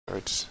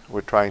So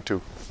we're trying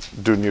to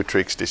do new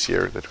tricks this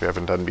year that we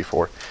haven't done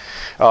before.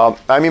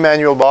 I'm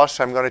Emmanuel Boss.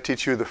 I'm going to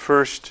teach you the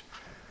first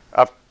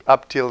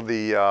up till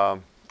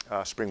the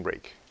spring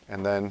break.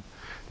 And then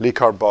Lee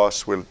Carp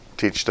Boss will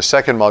teach the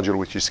second module,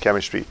 which is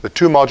chemistry. The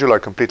two modules are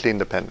completely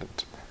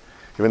independent.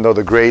 Even though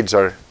the grades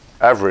are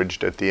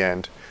averaged at the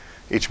end,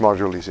 each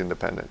module is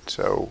independent.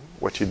 So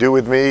what you do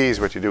with me is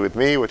what you do with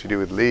me. What you do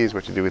with Lee is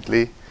what you do with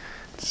Lee.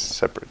 It's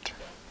separate.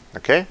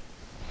 Okay?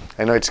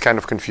 I know it's kind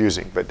of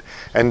confusing,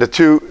 and the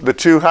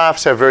two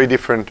halves have very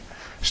different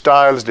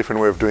styles,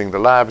 different way of doing the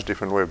labs,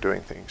 different way of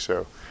doing things.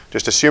 So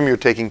just assume you're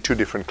taking two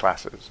different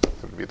classes.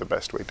 That would be the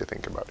best way to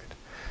think about it.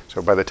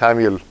 So by the time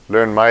you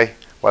learn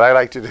what I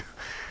like to do,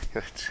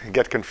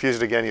 get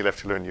confused again, you'll have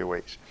to learn new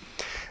ways.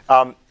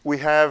 We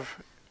have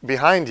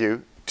behind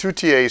you two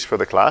TAs for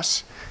the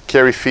class,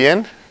 Carrie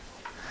Fian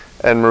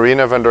and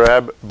Marina van der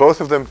Eb.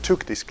 Both of them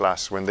took this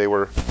class when they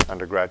were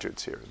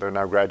undergraduates here. They're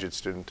now graduate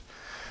students.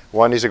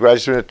 One is a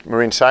graduate student at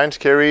Marine Science,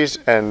 Carrie's,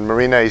 and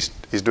Marina is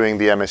doing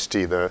the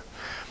MST, the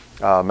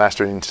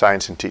Master in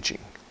Science and Teaching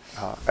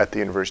at the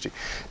university.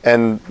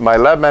 And my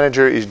lab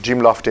manager is Jim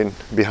Loftin,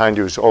 behind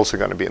you, is also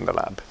going to be in the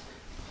lab.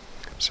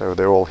 So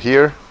they're all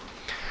here.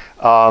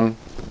 We're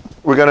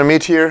going to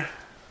meet here,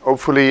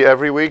 hopefully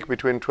every week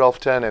between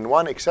 12:10 and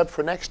 1, except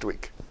for next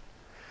week.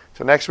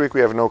 So next week we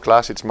have no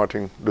class, it's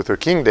Martin Luther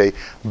King Day,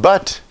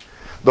 but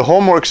the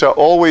homeworks are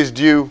always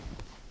due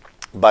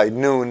by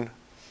noon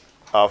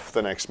of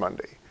the next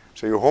Monday.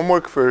 So your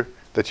homework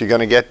that you're going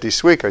to get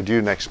this week are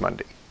due next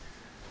Monday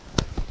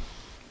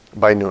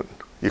by noon.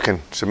 You can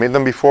submit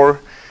them before,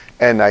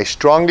 and I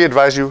strongly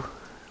advise you,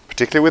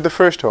 particularly with the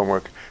first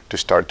homework, to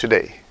start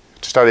today.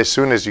 To start as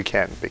soon as you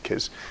can,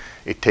 because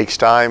it takes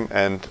time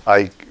and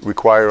I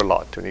require a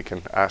lot. And you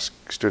can ask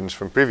students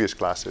from previous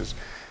classes.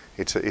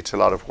 It's a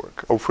lot of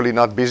work. Hopefully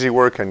not busy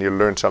work, and you'll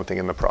learn something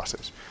in the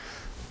process.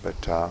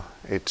 But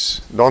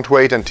don't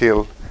wait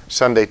until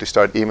Sunday to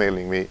start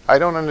emailing me. I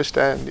don't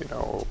understand,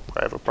 I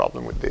have a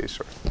problem with this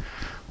or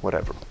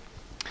whatever.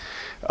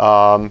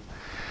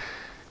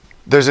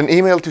 There's an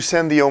email to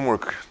send the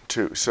homework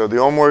to. So the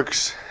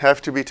homeworks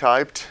have to be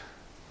typed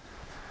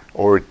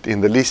or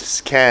in the list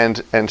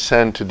scanned and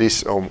sent to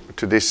this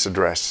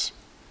address,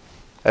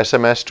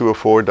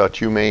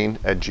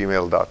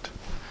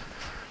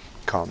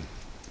 sms204.umain@gmail.com.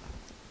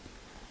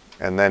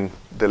 And then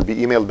they'll be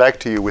emailed back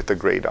to you with the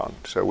grade on.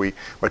 So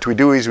what we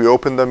do is we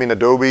open them in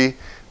Adobe,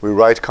 we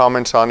write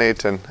comments on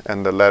it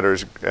and the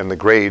letters and the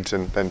grades,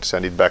 and then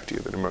send it back to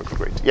you, the numerical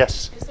grades.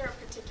 Yes? Is there a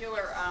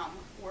particular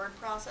word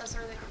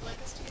processor that you'd like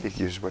us to use? You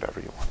can use whatever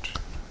you want,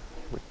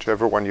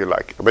 whichever one you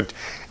like. But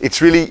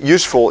it's really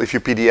useful if you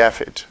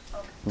PDF it,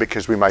 okay,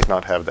 because we might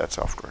not have that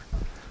software.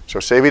 So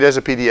save it as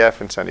a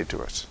PDF and send it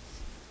to us.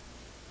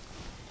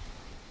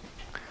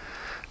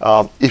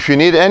 If you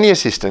need any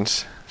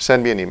assistance,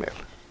 send me an email.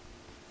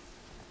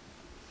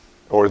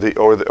 I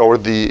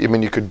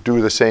mean, you could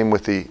do the same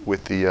with the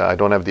I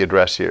don't have the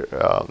address here,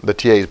 the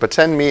TAs, but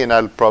send me and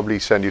I'll probably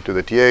send you to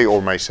the TA or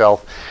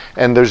myself.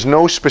 And there's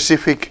no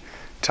specific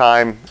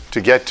time to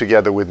get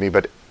together with me,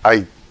 but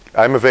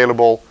I'm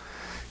available.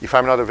 If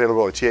I'm not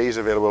available, a TA is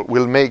available.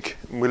 We'll make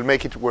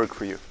it work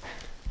for you.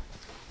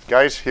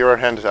 Guys, here are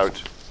hands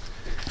out.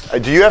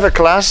 Do you have a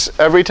class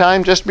every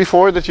time just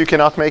before that you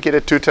cannot make it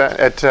at 12:10?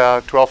 Oh, I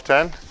thought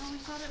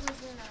it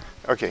was in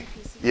Okay.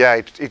 Yeah,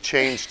 it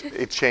changed.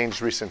 It changed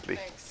recently.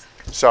 Thanks.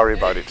 Sorry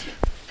about it.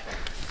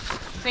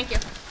 Thank you.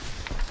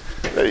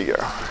 There you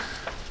go.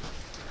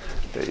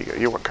 There you go.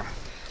 You're welcome.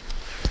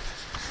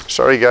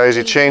 Sorry, guys.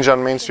 It changed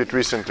on Main Street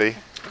recently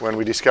when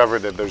we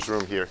discovered that there's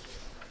room here.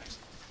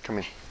 Come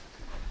in.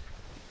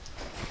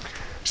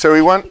 So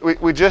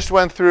we just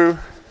went through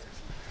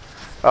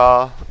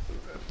the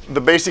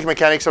basic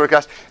mechanics of our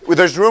class.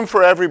 There's room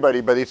for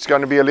everybody, but it's going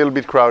to be a little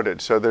bit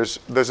crowded. So there's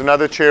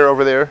another chair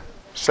over there.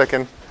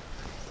 Second.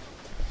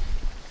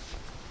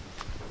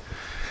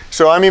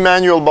 So I'm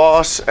Emmanuel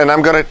Boss, and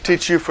I'm going to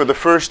teach you for the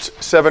first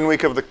 7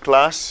 weeks of the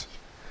class.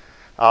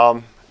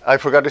 I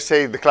forgot to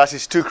say the class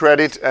is 2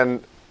 credits,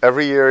 and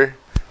every year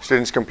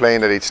students complain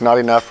that it's not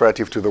enough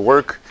relative to the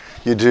work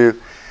you do.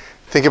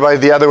 Think about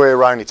it the other way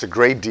around. It's a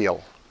great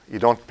deal. You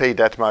don't pay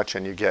that much,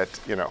 and you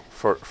get,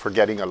 for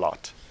getting a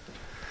lot.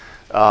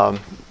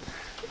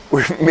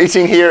 We're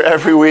meeting here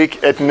every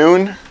week at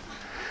noon,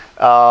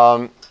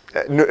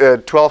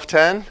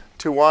 12:10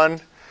 to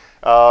 1.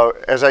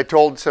 As I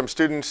told some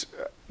students,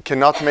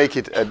 cannot make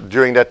it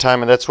during that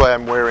time, and that's why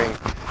I'm wearing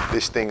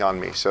this thing on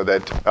me, so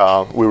that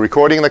we're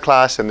recording the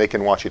class and they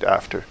can watch it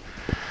after.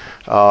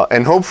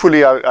 And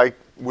hopefully I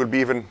will be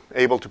even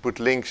able to put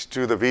links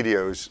to the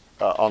videos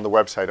on the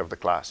website of the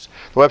class.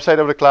 The website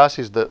of the class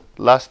is the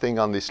last thing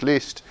on this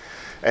list,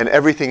 and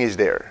everything is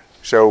there.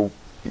 So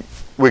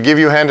we give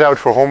you a handout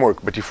for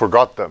homework, but you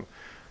forgot them.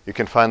 You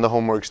can find the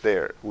homeworks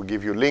there. We'll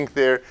give you a link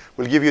there.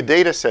 We'll give you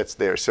data sets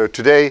there. So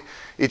today,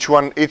 each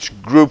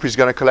group is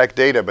going to collect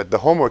data, but the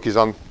homework is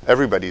on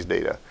everybody's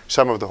data,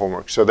 some of the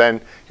homework. So then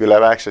you'll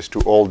have access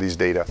to all these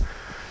data,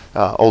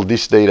 all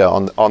this data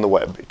on the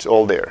web. It's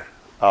all there.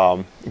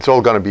 It's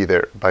all going to be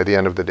there by the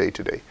end of the day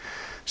today.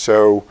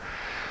 So,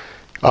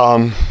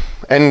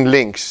 and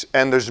links,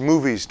 and there's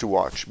movies to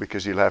watch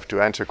because you'll have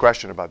to answer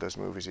questions about those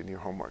movies in your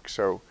homework.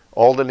 So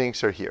all the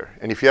links are here.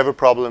 And if you have a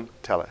problem,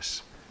 tell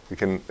us.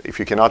 If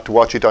you cannot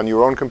watch it on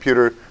your own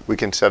computer, we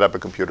can set up a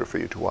computer for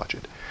you to watch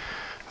it.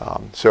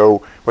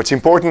 So what's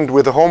important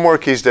with the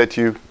homework is that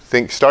you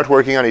start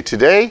working on it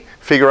today,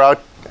 figure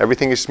out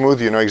everything is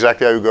smooth, you know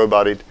exactly how you go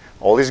about it,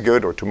 all is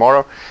good, or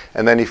tomorrow.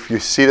 And then if you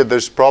see that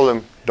there's a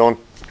problem, don't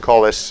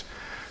call us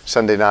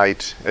Sunday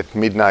night at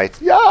midnight.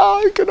 Yeah,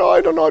 I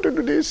don't know how to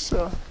do this.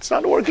 It's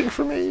not working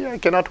for me. I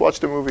cannot watch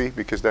the movie,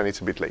 because then it's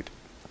a bit late.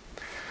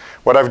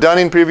 What I've done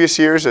in previous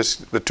years, as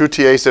the 2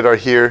 TAs that are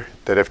here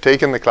that have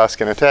taken the class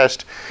can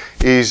attest,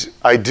 is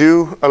I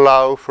do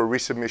allow for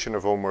resubmission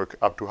of homework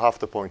up to half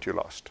the point you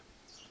lost.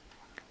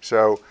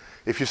 So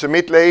if you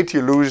submit late,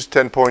 you lose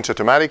 10 points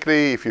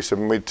automatically. If you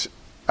submit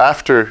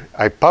after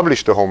I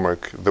publish the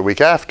homework, the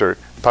week after,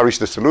 publish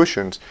the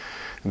solutions,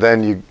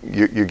 then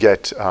you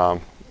get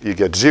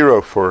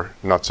 0 for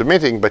not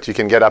submitting, but you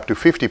can get up to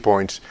 50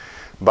 points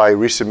by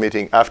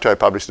resubmitting after I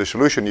publish the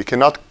solution. You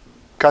cannot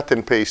cut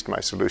and paste my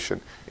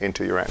solution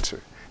into your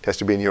answer. It has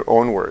to be in your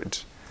own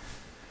words.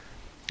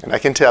 And I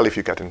can tell if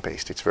you cut and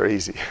paste. It's very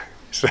easy.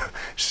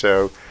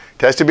 so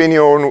it has to be in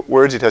your own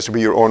words. It has to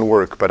be your own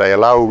work. But I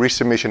allow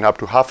resubmission up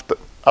to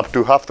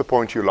half the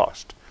point you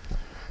lost.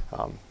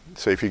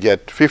 So if you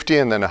get 50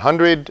 and then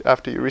 100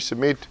 after you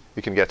resubmit,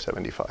 you can get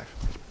 75.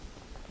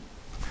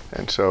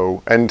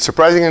 And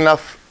surprisingly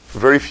enough,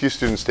 very few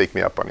students take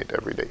me up on it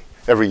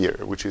every year,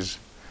 which is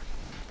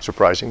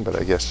surprising, but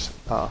I guess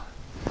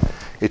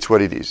it's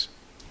what it is.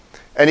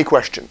 Any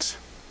questions?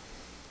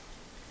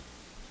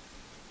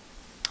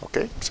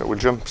 Okay, so we'll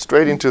jump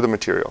straight into the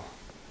material.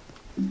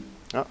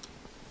 Oh,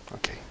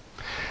 okay.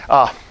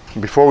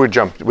 Before we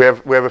jump, we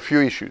have a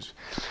few issues.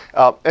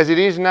 As it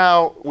is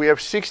now, we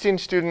have 16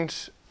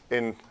 students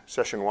in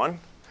session 1,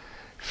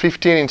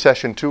 15 in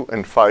session 2,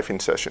 and 5 in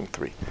session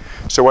 3.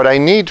 So what I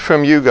need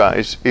from you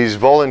guys is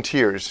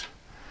volunteers.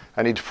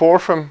 I need 4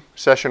 from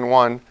session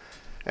 1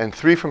 and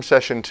 3 from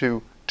session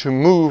 2 to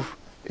move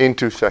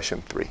into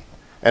session 3.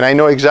 And I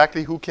know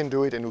exactly who can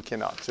do it and who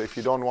cannot. So if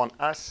you don't want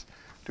us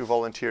to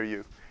volunteer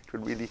you, it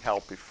would really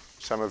help if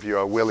some of you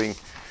are willing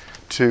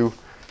to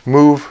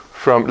move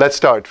from, let's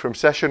start from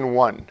session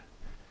 1,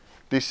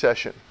 this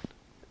session,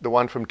 the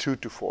one from 2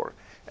 to 4.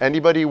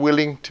 Anybody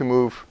willing to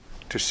move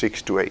to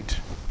 6 to 8?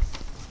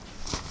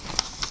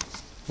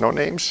 No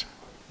names?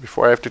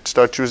 Before I have to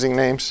start choosing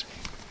names?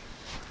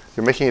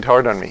 You're making it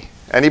hard on me.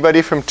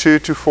 Anybody from 2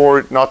 to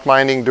 4 not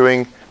minding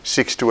doing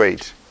 6 to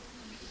 8?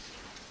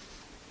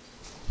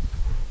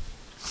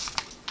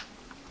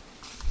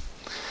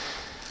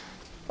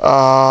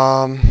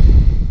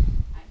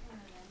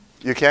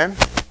 You can?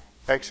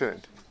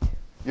 Excellent.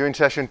 You're in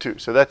session 2,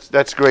 so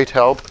that's great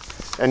help.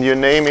 And your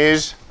name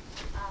is?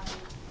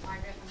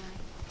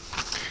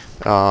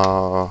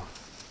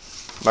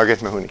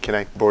 Margaret Mahoney. Can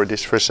I board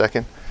this for a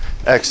second?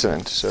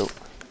 Excellent. So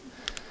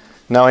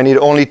now I need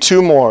only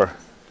 2 more.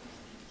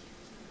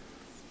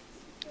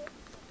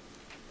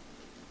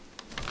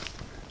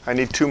 I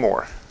need 2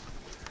 more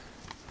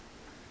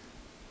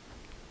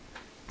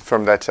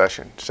from that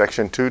session,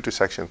 section 2 to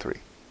section 3.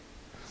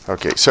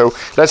 Okay, so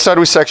let's start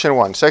with section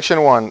 1.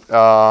 Section 1,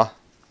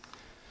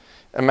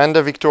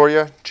 Amanda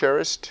Victoria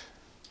Cherist?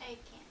 I can't.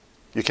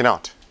 You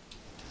cannot?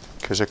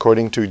 Because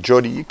according to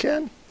Jody, you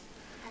can?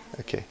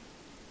 Okay.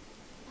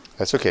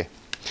 That's okay.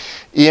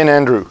 Ian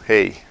Andrew,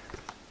 hey.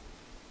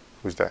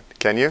 Who's that?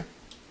 Can you?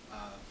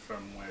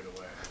 From where to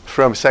where?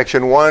 From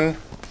section 1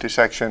 to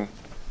section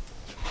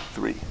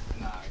 3.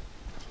 No, I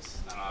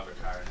don't have a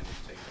car and I need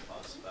to take the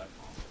bus back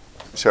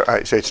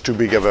home. So it's too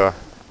big of a...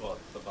 Well,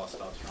 the bus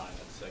stop's running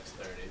at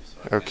 6:30,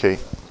 so Okay.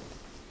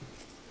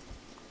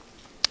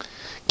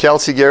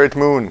 Kelsey Garrett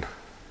Moon.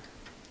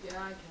 Yeah,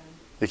 I can.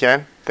 You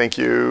can? Thank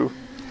you.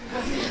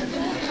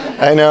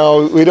 I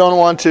know, we don't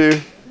want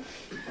to.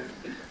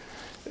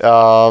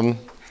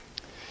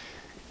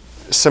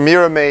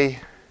 Samira May. I can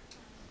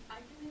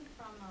read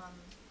from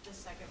the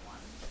second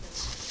one.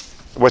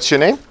 What's your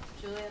name?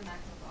 Julia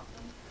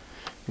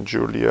McLaughlin.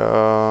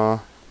 Julia.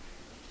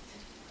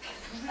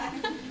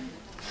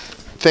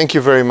 Thank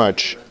you very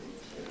much.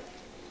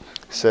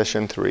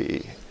 Session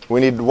 3.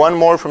 We need 1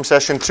 more from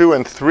session 2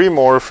 and 3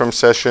 more from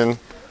session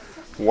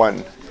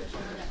 1.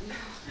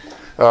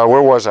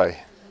 Where was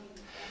I?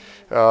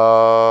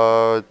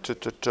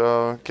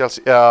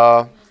 Kelsey.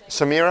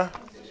 Samira? I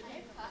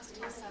have class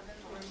till 7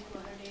 or 2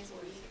 other days a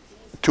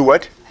week. To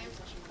what? I have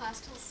class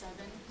till 7,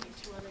 like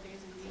 2 other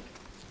days a week.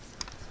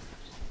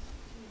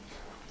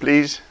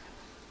 Please.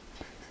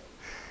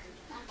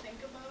 I'll think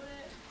about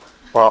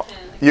it. Well,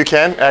 you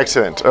can?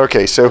 Excellent.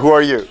 Okay, so who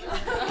are you?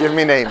 Give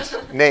me names.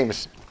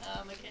 Names.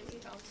 Mackenzie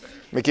Thompson.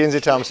 Mackenzie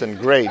Thompson.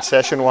 Great.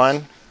 Session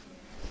 1.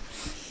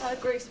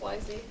 Grace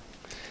Wisey.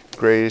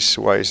 Grace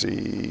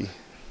Wisey.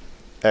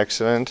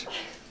 Excellent.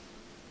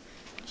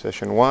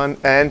 Session 1.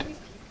 And?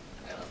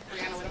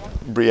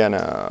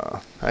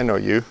 Brianna. I know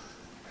you.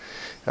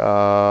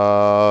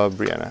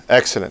 Brianna.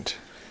 Excellent.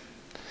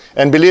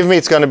 And believe me,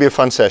 it's going to be a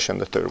fun session,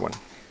 the third one.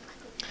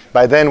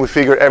 By then we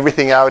figure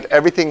everything out.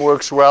 Everything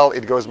works well.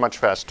 It goes much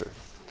faster.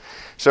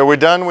 So we're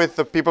done with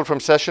the people from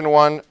session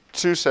 1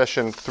 to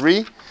session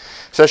 3.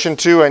 Session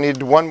 2, I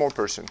need one more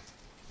person.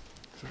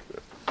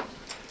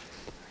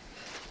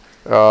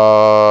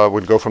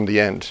 We'll go from the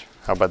end.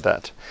 How about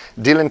that?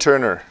 Dylan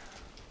Turner.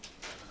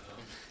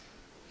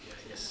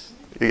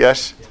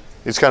 Yes?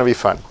 It's going to be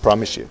fun,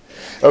 promise you.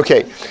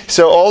 Okay,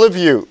 so all of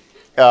you,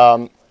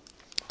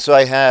 so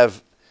I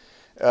have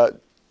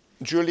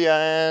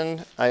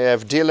Julianne, I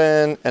have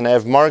Dylan, and I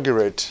have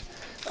Margaret.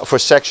 For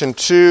section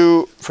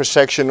 2, for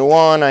section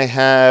 1, I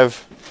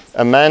have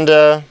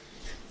Amanda,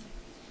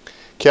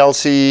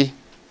 Kelsey,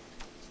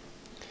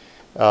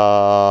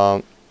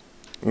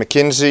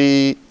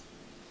 Mackenzie,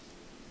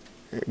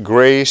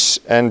 Grace,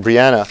 and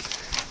Brianna.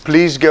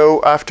 Please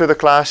go after the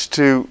class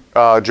to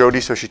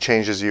Jody so she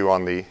changes you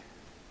on the...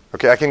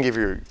 Okay, I can give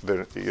you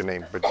your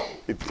name, but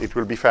it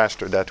will be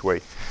faster that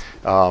way.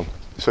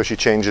 So she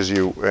changes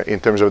you in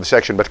terms of the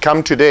section. But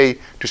come today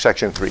to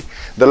section 3.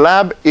 The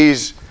lab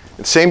is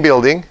the same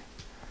building,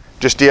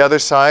 just the other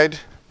side,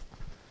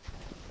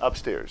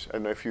 upstairs. I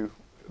don't know if you,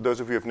 those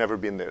of you who have never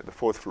been there, the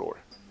 4th floor.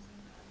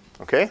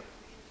 Okay?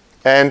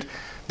 And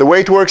the way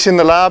it works in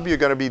the lab, you're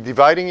going to be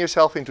dividing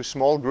yourself into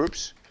small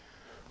groups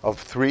of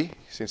 3,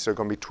 since there are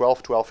going to be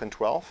 12, 12, and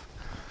 12.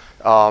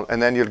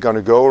 And then you're going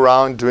to go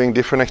around doing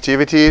different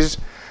activities.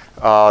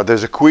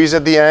 There's a quiz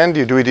at the end.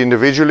 You do it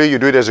individually. You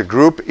do it as a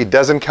group. It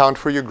doesn't count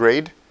for your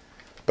grade.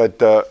 But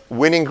the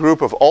winning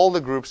group of all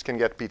the groups can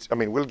get pizza. I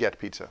mean, will get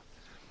pizza.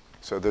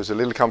 So there's a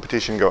little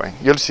competition going.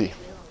 You'll see.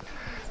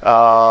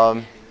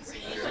 So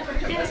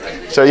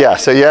yeah,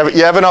 so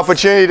you have an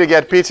opportunity to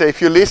get pizza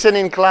if you listen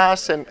in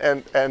class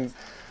and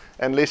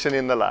listen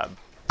in the lab.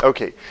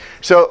 Okay,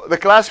 so the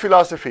class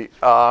philosophy.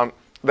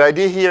 The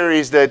idea here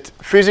is that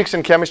physics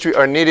and chemistry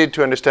are needed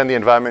to understand the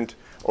environment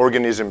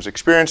organisms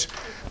experience.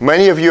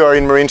 Many of you are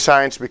in marine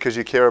science because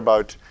you care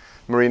about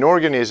marine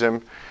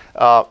organism.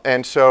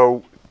 And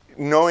so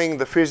knowing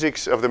the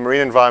physics of the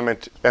marine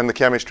environment and the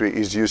chemistry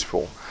is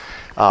useful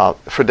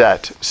for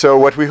that. So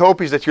what we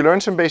hope is that you learn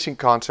some basic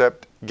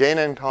concept, gain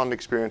hand-on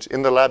experience.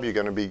 In the lab, you're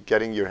going to be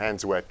getting your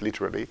hands wet,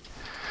 literally.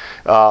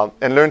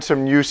 And learn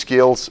some new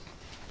skills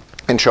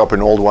and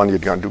sharpen old one. You're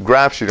going to do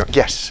graphs. You don't,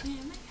 yes.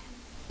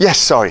 Yes,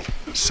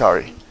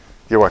 sorry.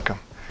 You're welcome.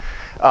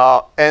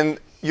 And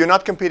you're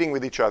not competing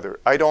with each other.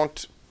 I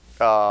don't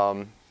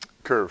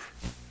curve.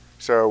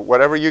 So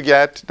whatever you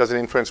get doesn't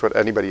influence what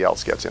anybody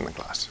else gets in the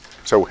class.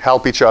 So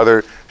help each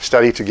other,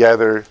 study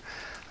together,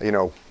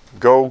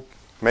 go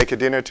make a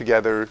dinner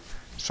together,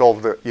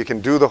 you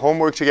can do the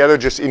homework together,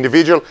 just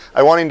individual.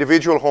 I want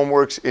individual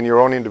homeworks in your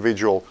own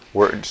individual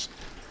words.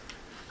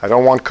 I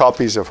don't want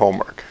copies of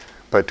homework,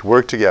 but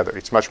work together.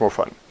 It's much more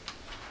fun.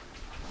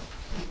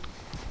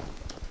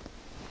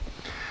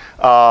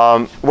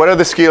 What are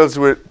the skills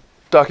we're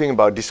talking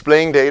about?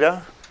 Displaying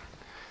data,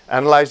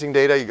 analyzing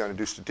data. You're going to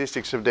do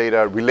statistics of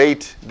data,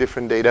 relate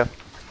different data,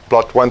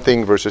 plot one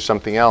thing versus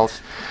something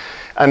else.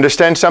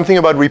 Understand something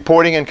about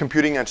reporting and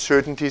computing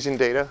uncertainties in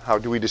data. How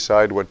do we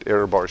decide what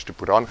error bars to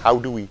put on? How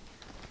do we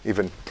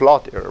even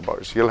plot error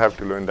bars? You'll have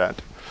to learn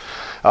that.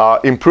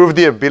 Improve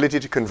the ability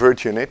to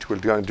convert unit. We're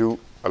going to do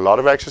a lot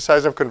of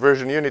exercise of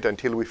conversion unit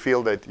until we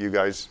feel that you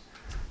guys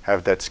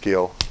have that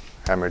skill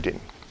hammered in,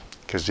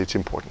 because it's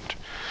important.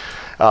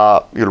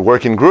 You'll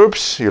work in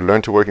groups. You'll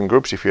learn to work in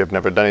groups if you have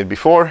never done it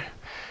before.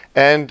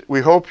 And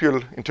we hope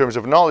you'll, in terms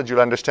of knowledge,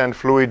 you'll understand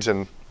fluids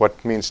and what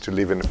it means to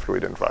live in a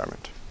fluid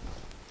environment.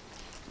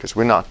 Because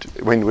we're not,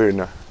 when we're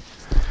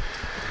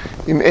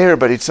in air,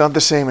 but it's not the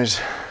same as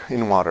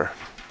in water.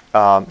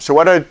 So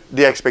what are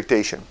the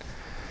expectations?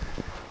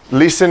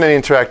 Listen and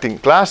interact in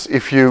class.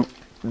 If you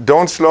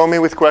don't slow me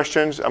with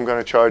questions, I'm going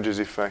to charge as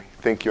if I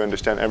think you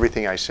understand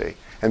everything I say.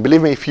 And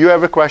believe me, if you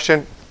have a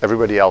question,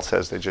 everybody else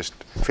has. They just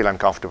feel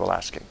uncomfortable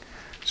asking.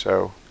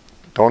 So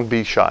don't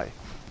be shy.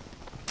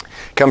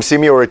 Come see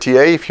me or a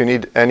TA if you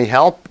need any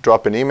help.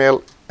 Drop an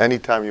email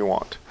anytime you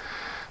want.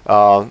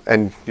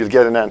 And you'll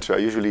get an answer.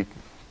 I'm usually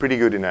pretty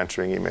good in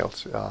answering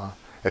emails,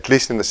 at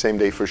least in the same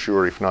day for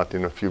sure, if not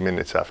in a few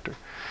minutes after.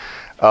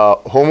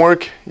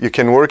 Homework, you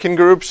can work in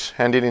groups,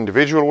 hand in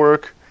individual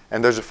work,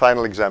 and there's a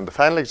final exam. The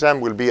final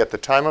exam will be at the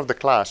time of the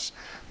class,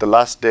 the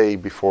last day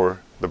before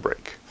the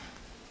break.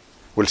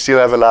 We'll still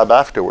have a lab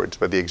afterwards,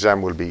 but the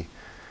exam will be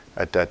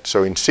at that.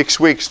 So in 6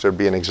 weeks, there'll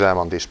be an exam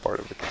on this part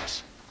of the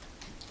class.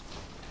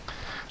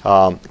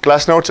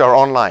 Class notes are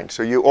online.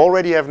 So you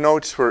already have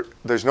notes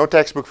there's no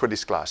textbook for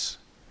this class.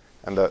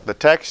 And the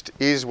text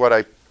is what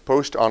I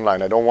post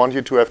online. I don't want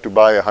you to have to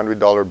buy a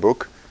 $100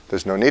 book.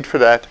 There's no need for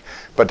that.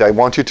 But I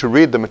want you to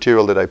read the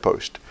material that I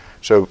post.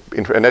 So,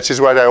 and this is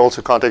why I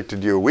also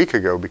contacted you a week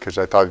ago, because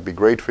I thought it'd be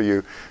great for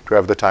you to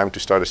have the time to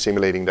start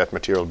assimilating that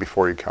material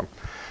before you come.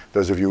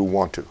 Those of you who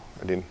want to.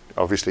 And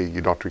obviously,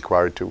 you're not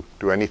required to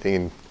do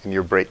anything in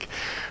your break.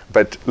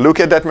 But look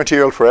at that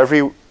material for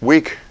every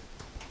week.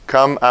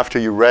 Come after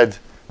you read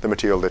the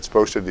material that's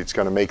posted. It's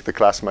going to make the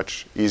class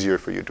much easier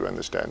for you to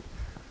understand.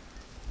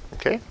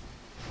 Okay?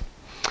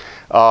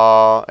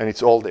 And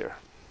it's all there.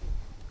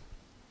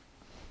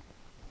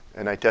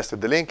 and I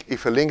tested the link.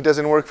 If a link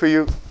doesn't work for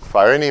you,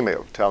 fire an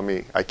email. Tell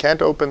me I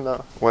can't open the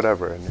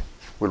whatever, and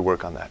we'll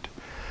work on that.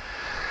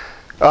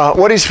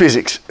 What is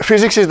physics?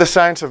 Physics is the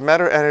science of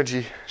matter,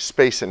 energy,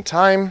 space, and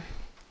time.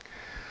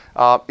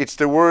 It's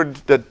the word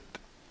that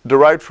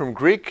derived from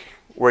Greek,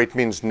 where it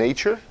means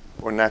nature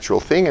or natural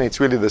thing, and it's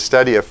really the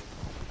study of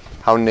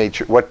how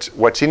nature,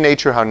 what's in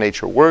nature, how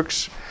nature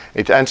works.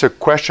 It answers a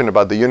question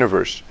about the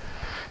universe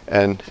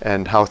and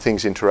how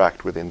things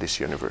interact within this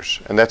universe.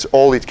 And that's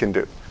all it can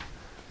do.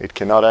 It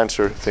cannot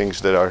answer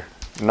things that are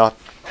not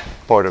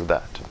part of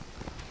that.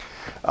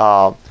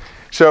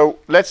 So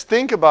let's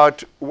think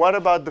about what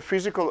about the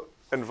physical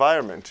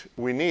environment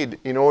we need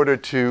in order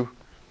to,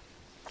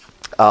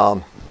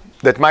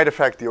 that might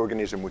affect the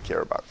organism we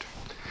care about.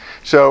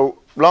 So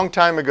long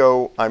time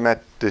ago, I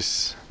met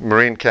this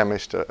marine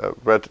chemist, a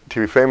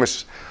relatively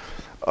famous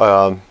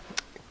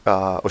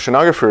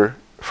oceanographer,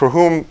 for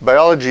whom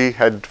biology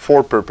had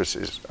 4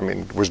 purposes. I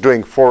mean, was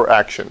doing 4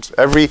 actions.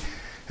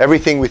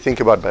 Everything we think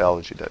about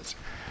biology does.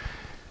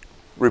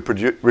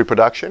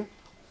 Reproduction,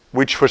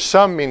 which for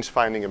some means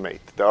finding a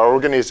mate. There are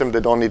organisms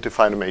that don't need to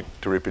find a mate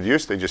to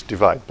reproduce, they just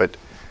divide, but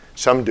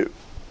some do.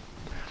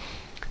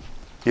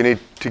 You need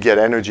to get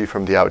energy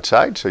from the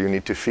outside, so you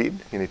need to feed.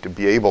 You need to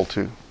be able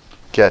to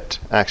get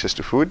access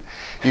to food.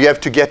 You have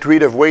to get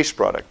rid of waste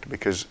product,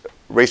 because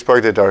waste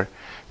products that are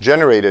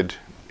generated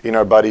in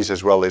our bodies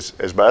as well as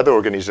by other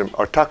organisms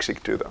are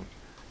toxic to them.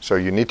 So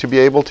you need to be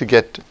able to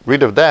get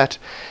rid of that,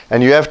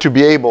 and you have to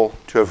be able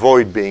to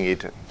avoid being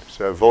eaten.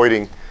 So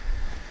avoiding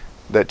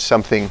that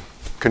something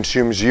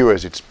consumes you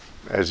as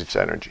its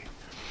energy.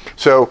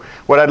 So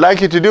what I'd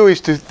like you to do is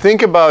to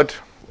think about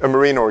a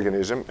marine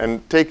organism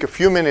and take a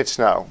few minutes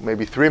now,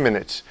 maybe 3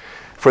 minutes,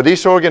 for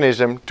this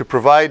organism to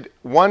provide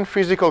one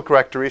physical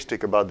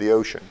characteristic about the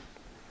ocean.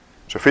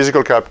 So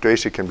physical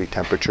characteristic can be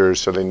temperature,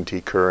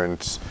 salinity,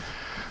 currents,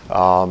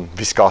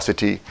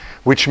 viscosity,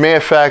 which may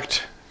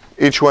affect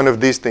each one of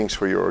these things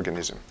for your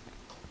organism.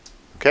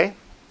 Okay?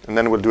 And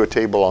then we'll do a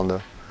table on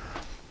that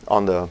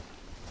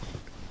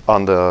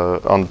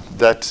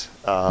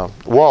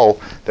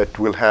wall that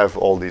will have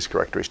all these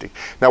characteristics.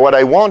 Now what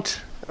I'm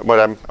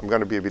going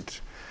to be a bit,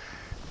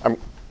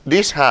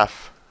 this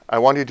half, I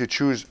want you to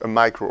choose a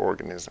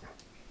microorganism.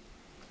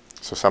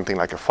 So something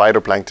like a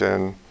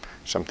phytoplankton,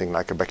 something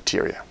like a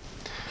bacteria.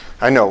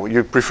 I know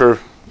you prefer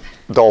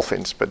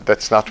dolphins, but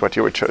that's not what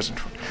you were chosen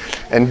for.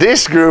 And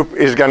this group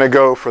is going to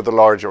go for the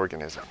large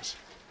organisms.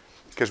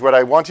 Because what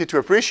I want you to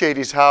appreciate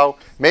is how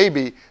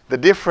maybe the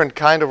different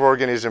kind of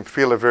organism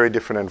feel a very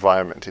different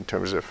environment in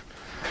terms of,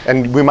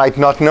 and we might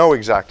not know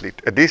exactly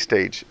at this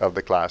stage of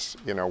the class,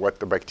 you know, what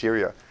the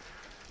bacteria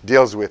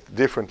deals with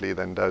differently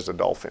than does a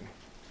dolphin.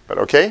 But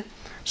okay,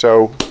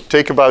 so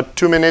take about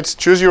 2 minutes,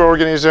 choose your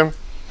organism,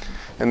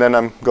 and then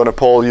I'm going to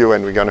poll you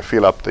and we're going to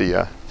fill up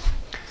the,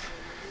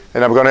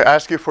 and I'm going to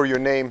ask you for your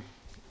name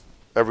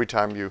every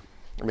time you,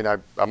 I mean,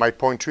 I might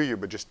point to you,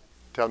 but just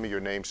tell me your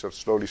name, so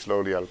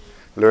slowly I'll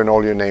learn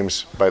all your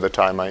names by the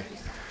time I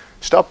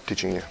stop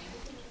teaching you.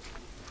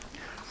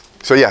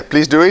 So yeah,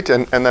 please do it,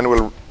 and then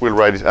we'll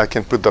write it. I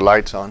can put the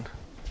lights on.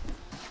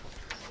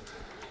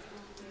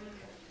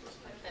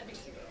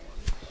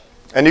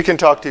 And you can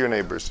talk to your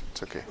neighbors.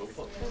 It's okay.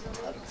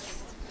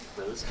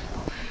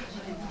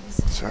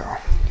 So.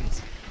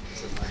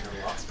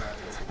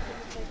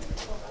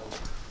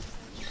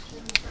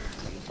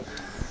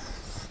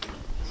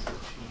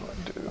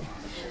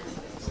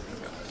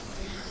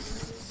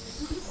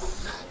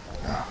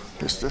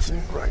 This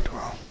doesn't write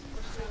well.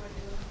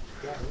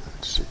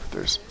 Let's see if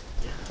there's.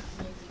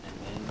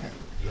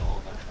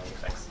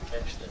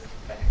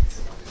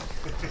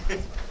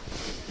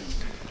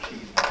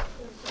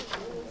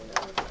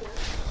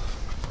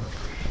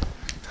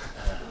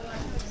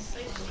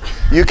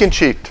 You can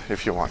cheat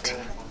if you want.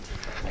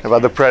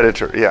 About the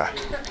predator, yeah.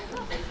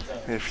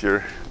 If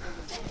you're.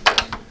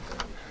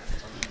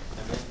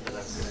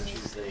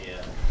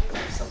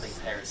 Something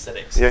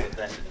parasitic. Yeah.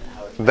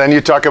 Then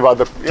you talk about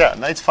the. Yeah,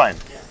 no, it's fine.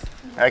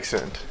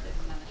 Excellent.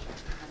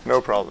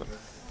 No problem.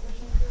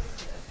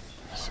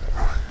 So,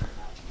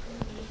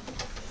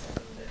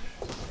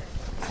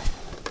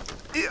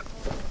 yeah.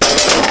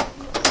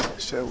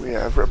 So we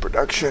have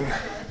reproduction.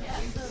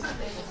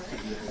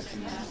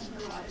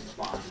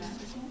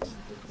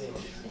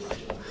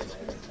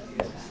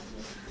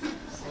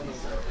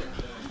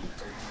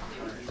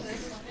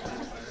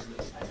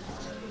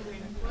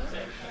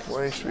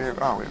 Waste we have.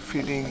 Oh, we have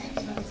feeding.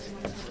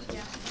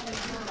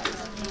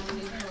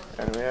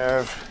 And we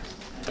have.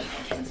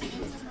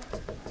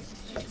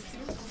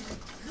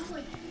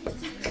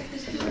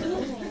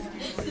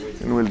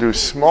 And we'll do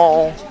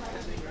small,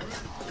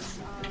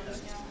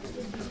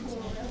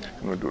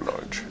 and we'll do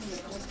large.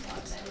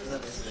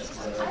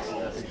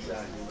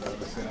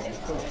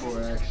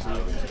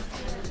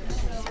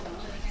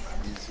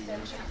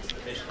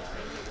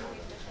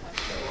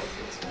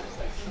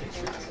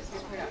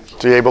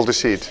 So you're able to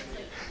see it.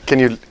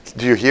 Do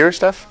you hear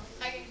stuff?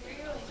 I can hear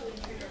you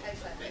through your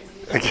headset.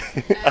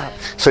 Okay.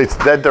 So it's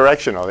that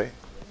direction, are they?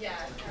 Yeah.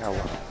 Oh,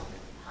 wow.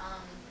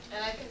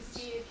 And I can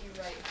see if you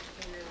write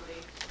through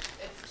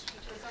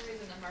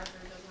marker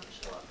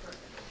doesn't show up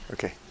perfectly.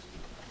 Okay.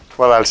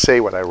 Well, I'll say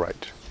what I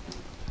write.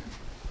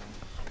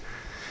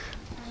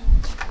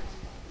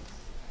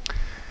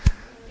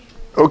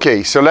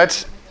 Okay, so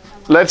let's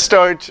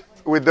start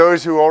with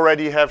those who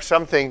already have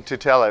something to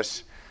tell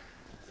us.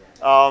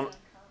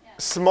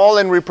 Small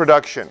in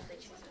reproduction.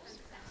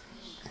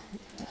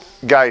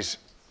 Guys,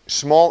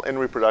 small in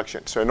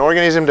reproduction. So an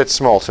organism that's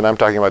small, so now I'm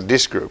talking about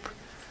this group,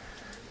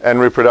 and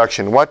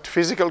reproduction. What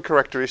physical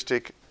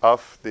characteristic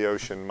of the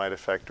ocean might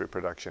affect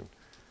reproduction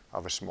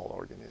of a small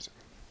organism?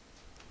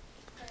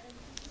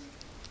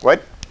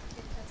 What?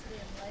 Intensity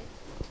of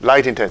light.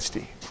 Light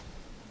intensity.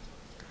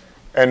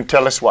 And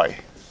tell us why.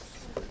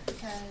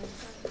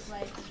 Because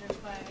light is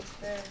required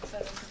for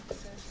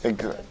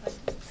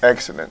photosynthesis.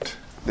 Excellent.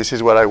 This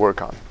is what I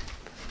work on.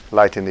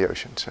 Light in the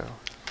ocean. So,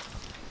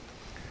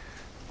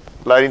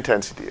 light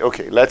intensity.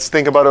 Okay, let's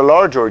think about a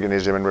large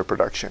organism in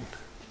reproduction.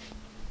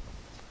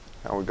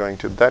 Now we're going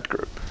to that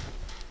group.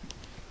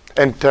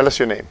 And tell us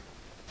your name.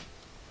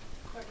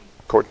 Courtney.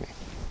 Courtney.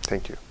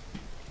 Thank you.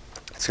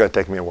 It's going to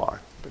take me a while,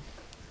 but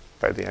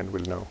by the end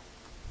we'll know.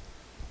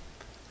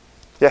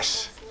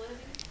 Yes?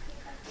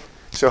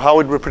 So how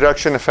would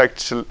reproduction affect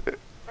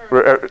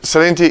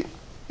salinity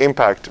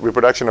impact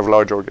reproduction of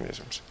large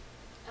organisms?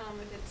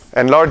 If it's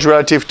And large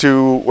relative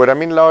to, what I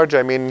mean large,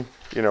 I mean,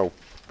 you know,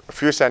 a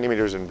few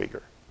centimeters and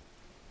bigger.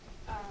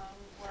 well,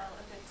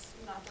 if it's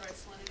not the right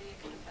salinity,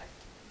 it could affect.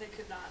 They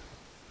could not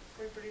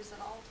reproduce at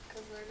all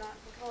because they're not.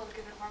 Well, it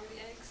could harm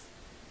the eggs.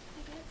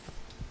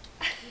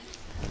 I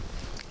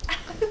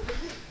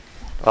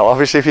guess. Well,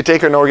 obviously, if you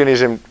take an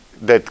organism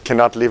that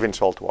cannot live in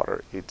salt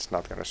water, it's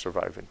not going to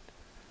survive it.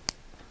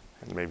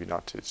 And maybe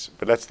not.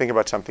 But let's think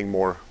about something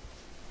more.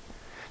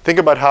 Think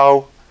about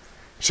how,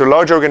 so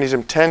large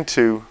organisms tend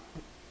to,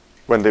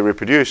 when they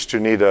reproduce, to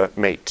need a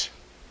mate.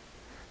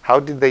 How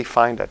did they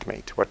find that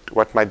mate?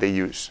 What might they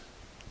use?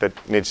 That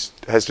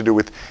has to do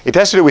with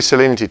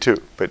salinity too,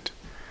 but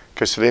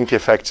because salinity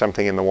affects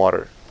something in the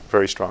water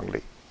very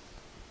strongly.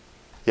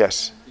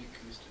 Yes? The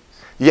acoustics.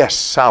 Yes,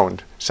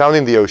 sound. Sound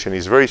in the ocean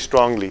is very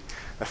strongly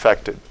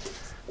affected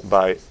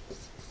by.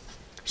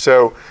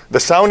 So the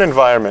sound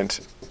environment,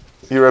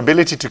 your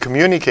ability to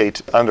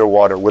communicate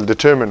underwater will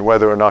determine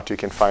whether or not you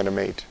can find a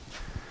mate.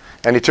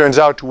 And it turns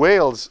out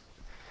whales,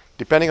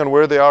 depending on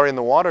where they are in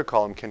the water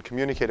column, can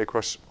communicate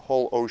across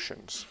whole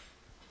oceans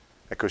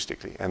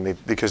acoustically. And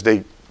because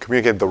they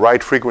communicate the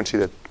right frequency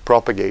that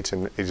propagates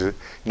and is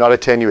not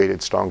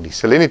attenuated strongly.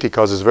 Salinity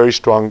causes very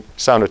strong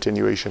sound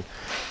attenuation,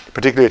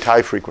 particularly at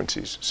high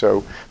frequencies.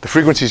 So the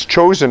frequencies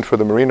chosen for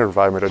the marine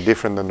environment are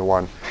different than the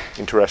one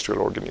in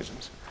terrestrial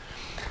organisms.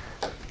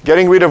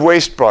 Getting rid of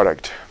waste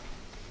product.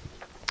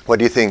 What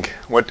do you think?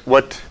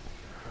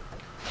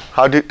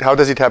 How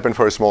does it happen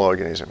for a small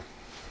organism?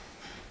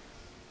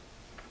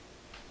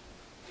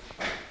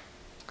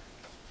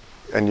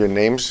 And your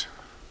names?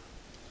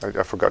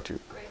 I forgot you.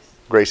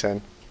 Grace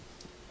and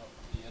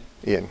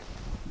Ian.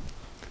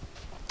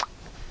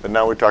 But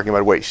now we're talking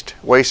about waste.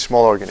 Waste,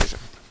 small organism.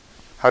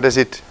 How does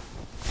it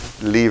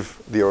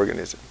leave the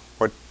organism?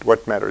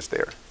 What matters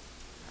there?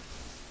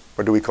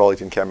 What do we call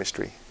it in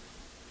chemistry?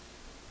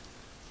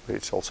 But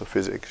it's also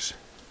physics.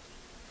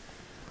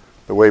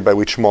 The way by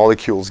which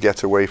molecules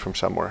get away from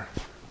somewhere.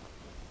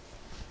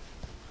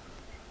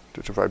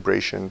 Due to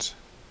vibrations.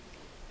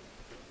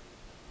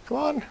 Come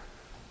on.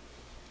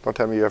 Don't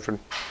tell me you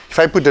haven't. If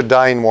I put the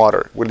dye in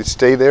water, will it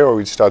stay there or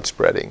will it start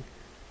spreading?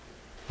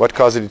 What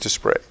causes it to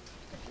spread?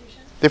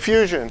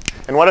 Diffusion.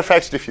 And what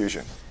affects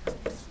diffusion?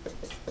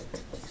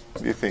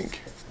 Do you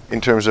think? In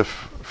terms of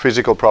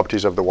physical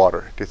properties of the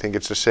water. Do you think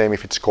it's the same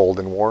if it's cold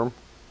and warm?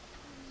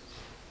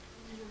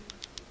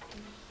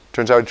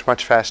 Turns out it's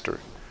much faster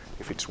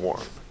if it's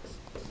warm.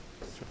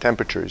 So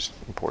temperature is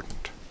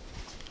important.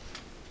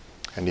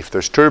 And if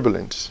there's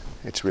turbulence,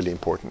 it's really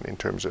important in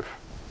terms of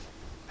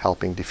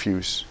helping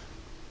diffuse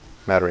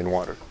matter in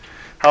water.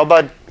 How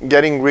about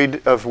getting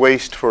rid of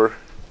waste for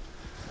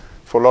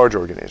large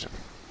organisms?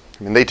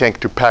 I mean, they tend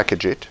to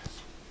package it.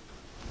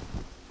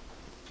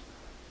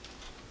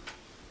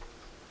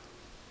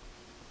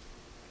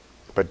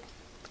 But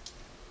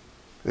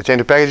they tend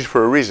to package it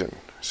for a reason.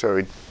 So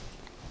it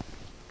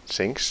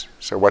sinks.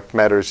 So what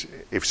matters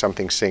if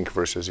something sinks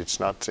versus it's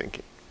not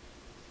sinking?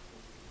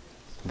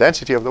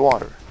 Density of the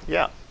water.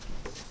 Yeah.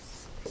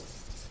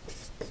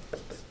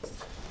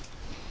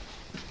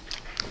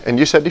 And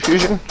you said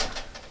diffusion?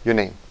 Your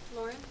name?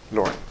 Lauren?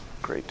 Lauren.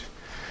 Great.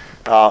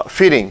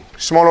 Feeding.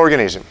 Small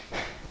organism.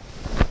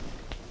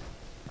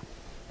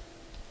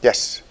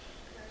 Yes?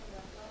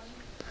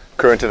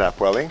 Current and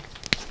upwelling.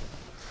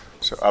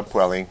 So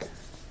upwelling.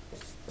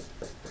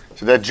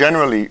 So they're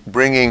generally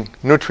bringing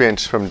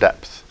nutrients from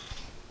depth.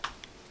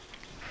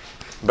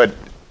 But,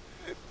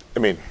 I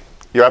mean,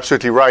 you're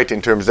absolutely right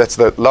in terms, that's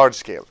the large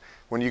scale.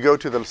 When you go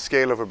to the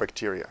scale of a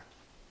bacteria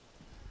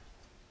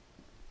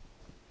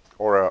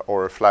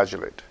or a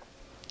flagellate.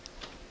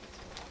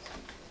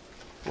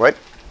 What?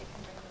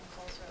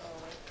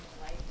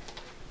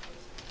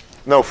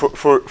 No,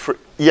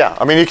 Yeah,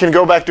 I mean, you can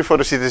go back to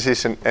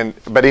photosynthesis,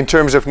 but in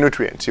terms of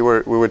nutrients, we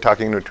were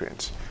talking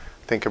nutrients.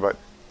 Think about.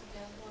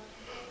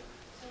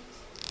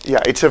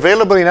 Yeah, it's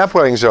available in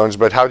upwelling zones,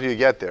 but how do you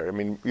get there? I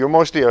mean, you're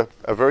mostly a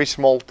very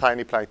small,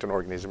 tiny plankton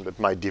organism that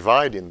might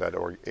divide in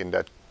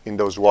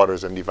those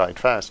waters and divide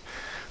fast.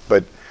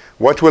 But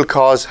what will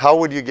cause? How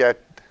would you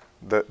get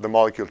the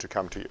molecule to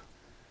come to you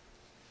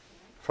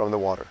from the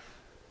water?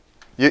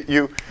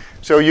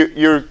 So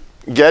you're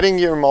getting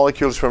your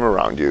molecules from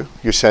around you.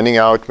 You're sending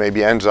out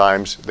maybe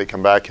enzymes. They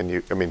come back, and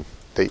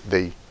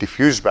they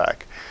diffuse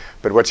back.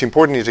 But what's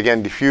important is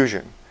again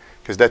diffusion,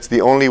 because that's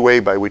the only way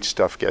by which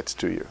stuff gets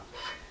to you.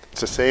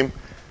 It's the same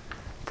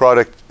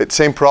product, it's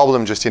same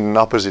problem, just in an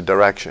opposite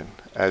direction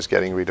as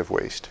getting rid of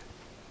waste.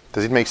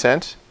 Does it make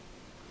sense?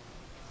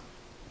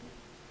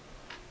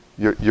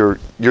 You're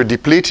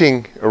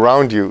depleting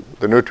around you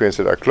the nutrients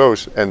that are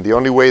close, and the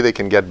only way they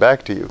can get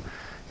back to you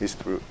is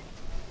through.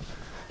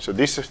 So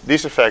this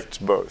affects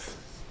both.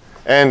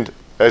 And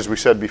as we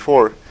said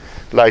before,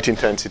 light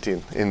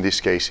intensity in these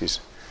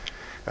cases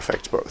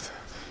affects both.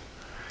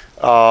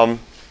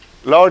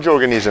 Large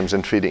organisms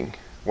and feeding,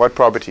 what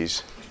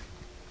properties?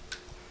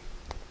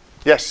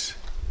 Yes?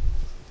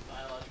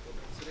 Biological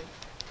density.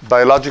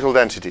 Biological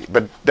density,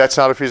 but that's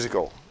not a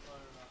physical.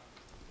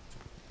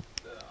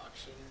 The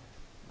oxygen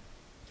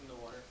in the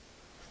water.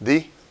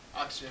 The?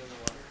 Oxygen in the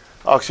water.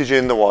 Oxygen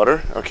in the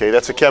water. Okay,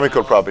 that's a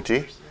chemical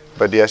property.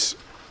 But yes.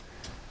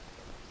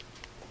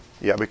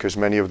 Yeah, because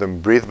many of them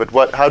breathe.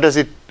 But how does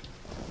it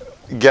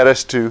get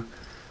us to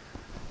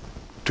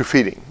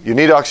feeding? You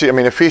need oxygen. I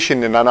mean, a fish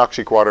in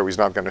anoxic water is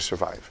not going to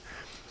survive,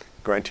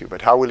 grant you.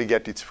 But how will it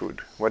get its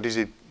food? What does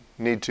it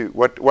need to?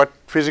 What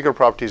physical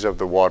properties of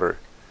the water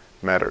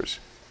matters?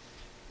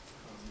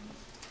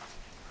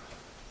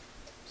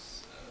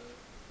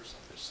 For some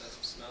fish, sense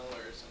of smell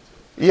or sense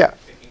of Yeah.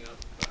 picking up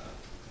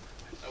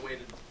a way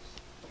to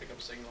pick up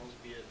signals,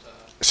 be it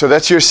So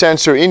that's your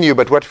sensor in you.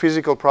 But what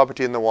physical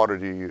property in the water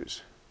do you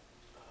use?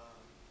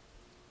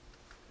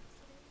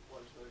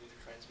 water's ability to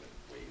transmit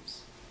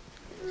waves.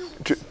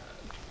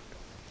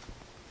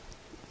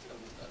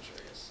 I'm not sure, I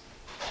guess.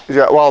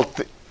 Yeah. Well,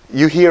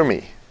 you hear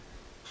me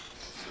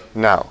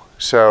now.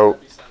 So.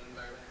 That'd be sound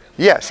environment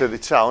again. Yeah, so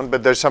it's sound,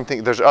 but there's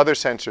other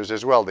sensors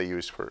as well they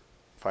use for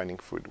finding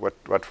food.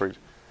 What for?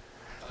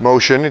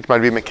 Motion, it might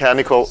be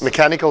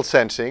mechanical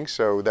sensing,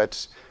 so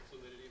that's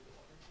Fluidity of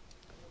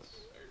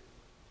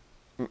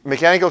the water.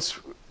 mechanical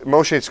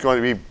motion, it's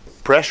going to be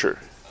pressure.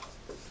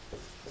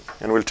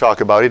 And we'll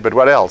talk about it, but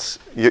what else?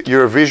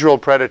 You're a visual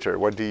predator.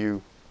 What do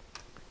you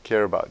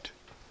care about?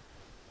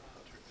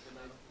 The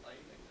amount of light,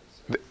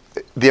 I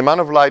guess. The amount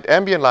of light,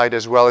 ambient light,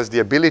 as well as the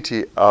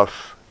ability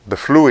of the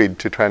fluid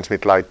to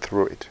transmit light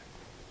through it.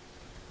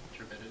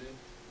 Turbidity.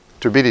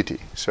 Turbidity.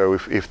 So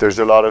if there's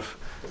a lot of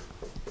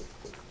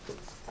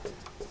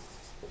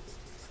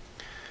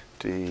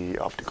the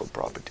optical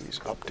properties,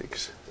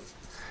 optics.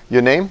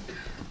 Your name?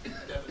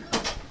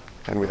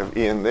 And we have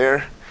Ian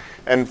there.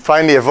 And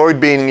finally, avoid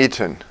being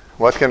eaten.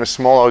 What can a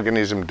small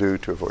organism do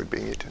to avoid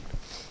being eaten?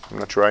 I'm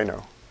not sure I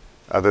know.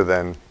 Other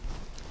than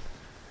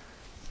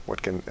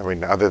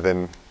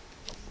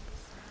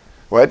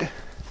what?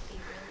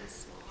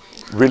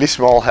 Really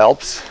small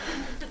helps.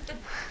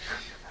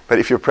 But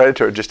if you're a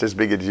predator just as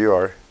big as you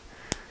are.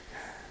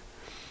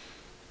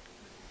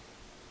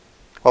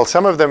 Well,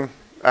 some of them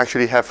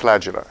actually have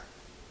flagella,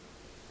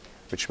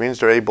 which means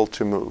they're able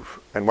to move.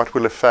 And what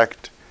will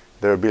affect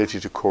their ability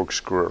to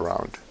corkscrew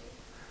around?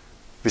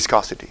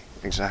 Viscosity,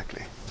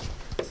 exactly.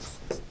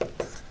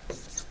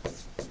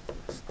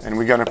 And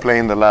we're going to play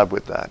in the lab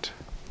with that.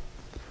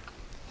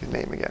 Your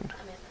name again?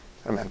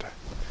 Amanda.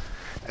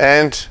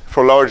 And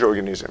for large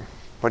organism,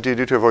 what do you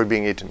do to avoid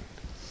being eaten?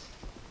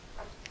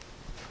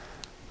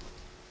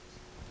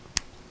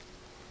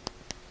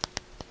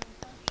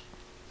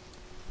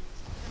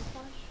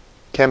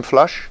 Chem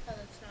flush? Oh,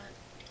 that's not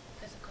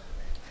physical.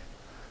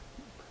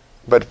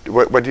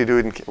 But what do you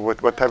do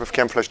what type of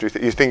chem flush do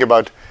you think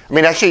about? I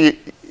mean, actually,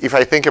 if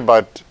I think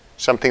about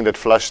something that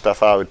flush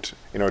stuff out,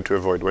 to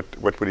avoid,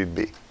 what would it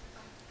be?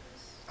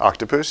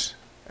 Octopus.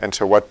 And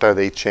so what are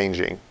they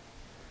changing?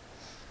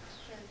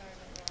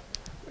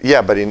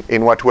 Yeah, but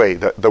in what way?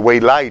 The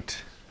way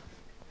light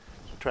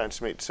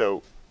transmits.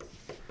 So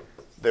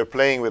they're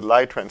playing with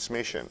light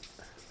transmission.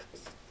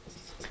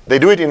 They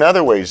do it in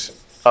other ways.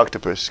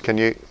 Octopus,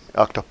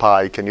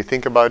 octopi, can you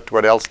think about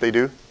what else they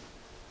do?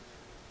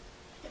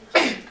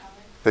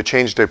 They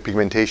change their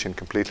pigmentation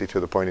completely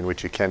to the point in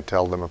which you can't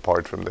tell them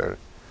apart from the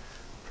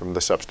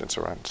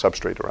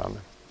substrate around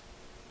them.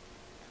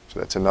 So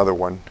that's another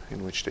one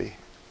in which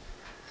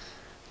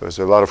there's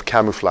a lot of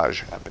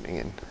camouflage happening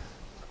in.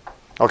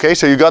 Okay,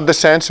 so you got the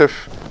sense of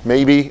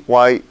maybe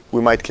why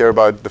we might care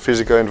about the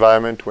physical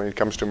environment when it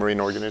comes to marine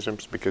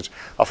organisms, because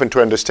often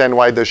to understand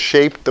why they're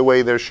shaped the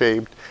way they're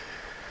shaped,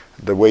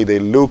 the way they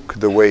look,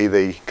 the way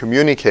they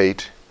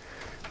communicate,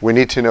 we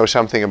need to know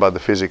something about the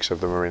physics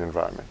of the marine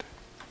environment.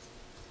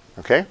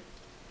 Okay?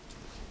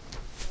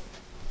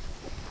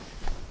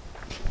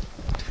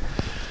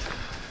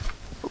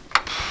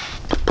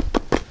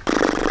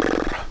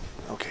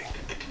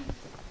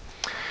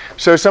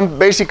 So some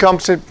basic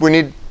concepts we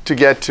need to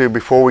get to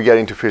before we get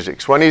into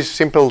physics. One is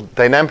simple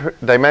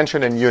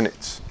dimension and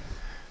units,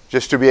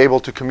 just to be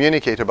able to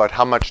communicate about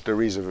how much there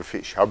is of a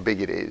fish, how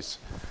big it is,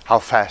 how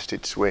fast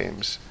it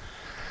swims.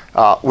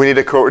 We need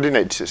a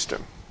coordinate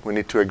system. We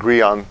need to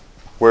agree on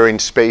where in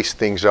space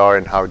things are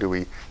and how do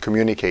we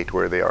communicate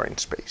where they are in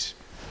space.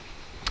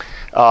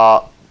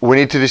 We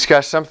need to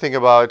discuss something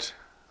about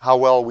how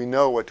well we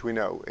know what we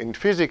know. In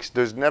physics,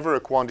 there's never a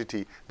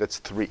quantity that's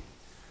 3,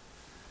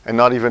 and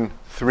not even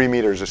 3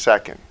 meters a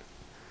second.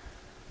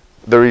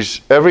 There is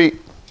every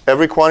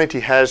quantity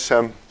has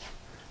some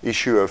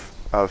issue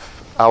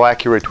of how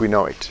accurate we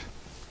know it,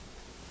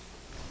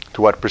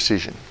 to what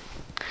precision.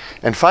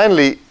 And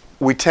finally,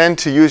 we tend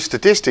to use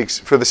statistics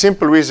for the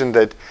simple reason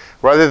that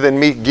rather than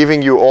me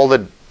giving you all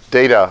the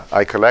data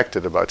I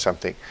collected about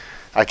something,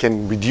 I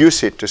can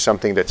reduce it to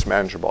something that's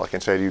manageable. I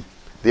can say to you,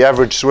 the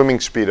average swimming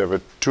speed of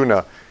a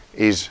tuna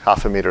is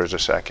 0.5 meters a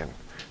second,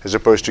 as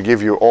opposed to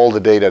give you all the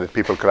data that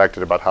people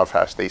collected about how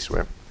fast they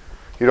swim.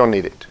 You don't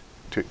need it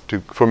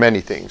for many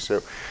things.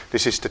 So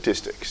this is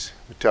statistics.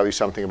 We tell you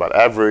something about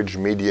average,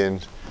 median,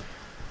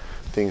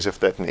 things of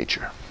that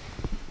nature.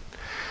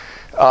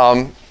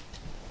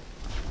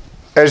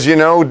 As you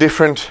know,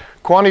 different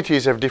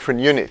quantities have different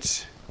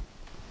units.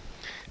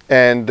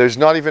 And there's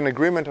not even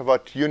agreement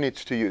about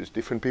units to use.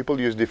 Different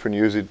people use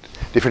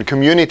different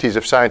communities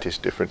of scientists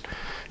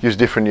use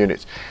different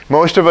units.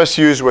 Most of us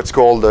use what's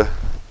called the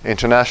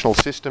International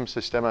System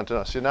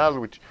International,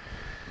 which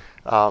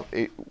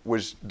it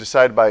was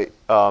decided by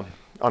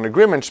on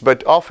agreements,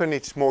 but often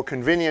it's more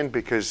convenient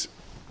because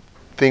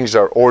things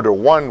are order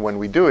 1 when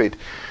we do it,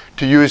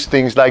 to use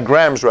things like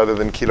grams rather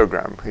than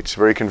kilogram. It's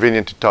very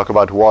convenient to talk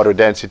about water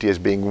density as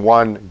being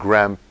 1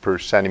 gram per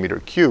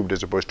centimeter cubed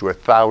as opposed to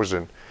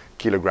 1,000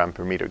 kilogram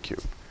per meter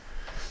cube.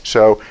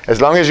 So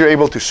as long as you're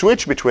able to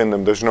switch between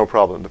them, there's no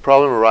problem. The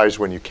problem arises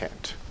when you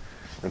can't.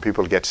 When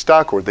people get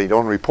stuck or they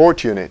don't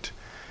report unit,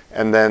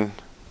 and then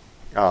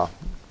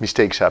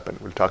mistakes happen.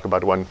 We'll talk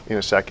about one in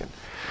a second.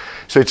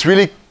 So it's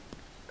really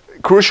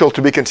crucial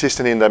to be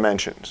consistent in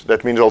dimensions.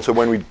 That means also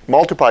when we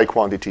multiply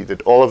quantity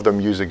that all of them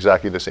use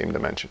exactly the same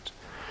dimensions.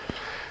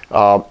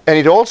 And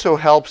it also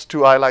helps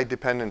to highlight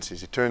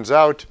dependencies. It turns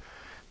out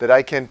that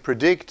I can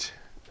predict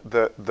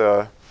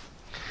the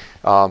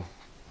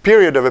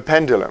period of a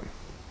pendulum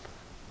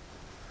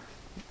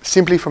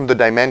simply from the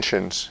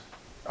dimensions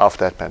of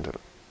that pendulum.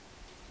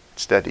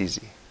 It's that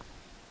easy.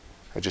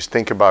 I just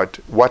think about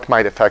what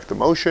might affect the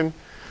motion.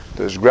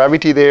 There's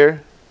gravity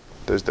there.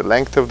 There's the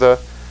length of the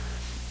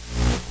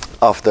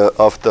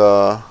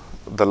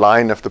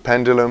line of the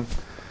pendulum,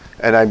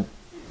 and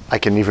I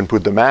can even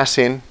put the mass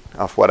in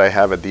of what I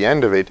have at the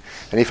end of it.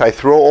 And if I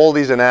throw all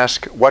these and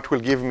ask what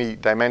will give me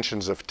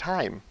dimensions of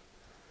time,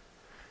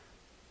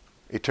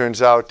 it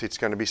turns out it's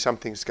going to be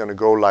something that's going to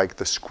go like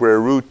the square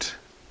root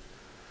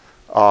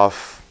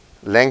of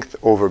length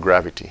over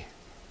gravity.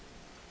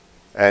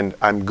 And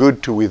I'm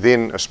good to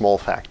within a small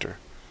factor,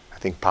 I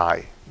think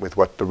pi, with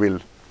what the real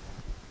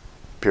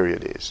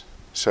period is.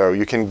 So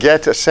you can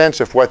get a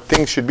sense of what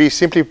things should be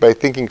simply by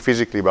thinking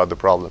physically about the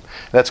problem.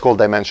 That's called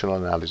dimensional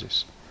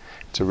analysis.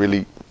 It's a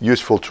really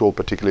useful tool,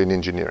 particularly in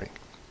engineering.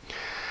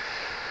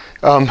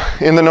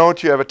 In the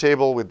note, you have a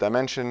table with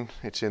dimension.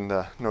 It's in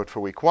the note for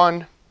week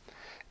 1.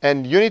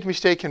 And unit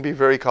mistake can be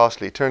very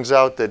costly. It turns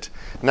out that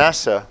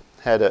NASA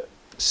had a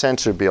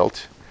sensor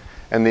built,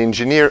 and the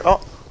engineer,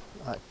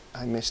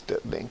 I missed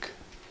that link.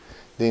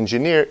 The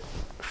engineer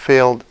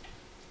failed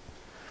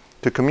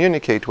to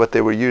communicate what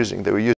they were using. They were using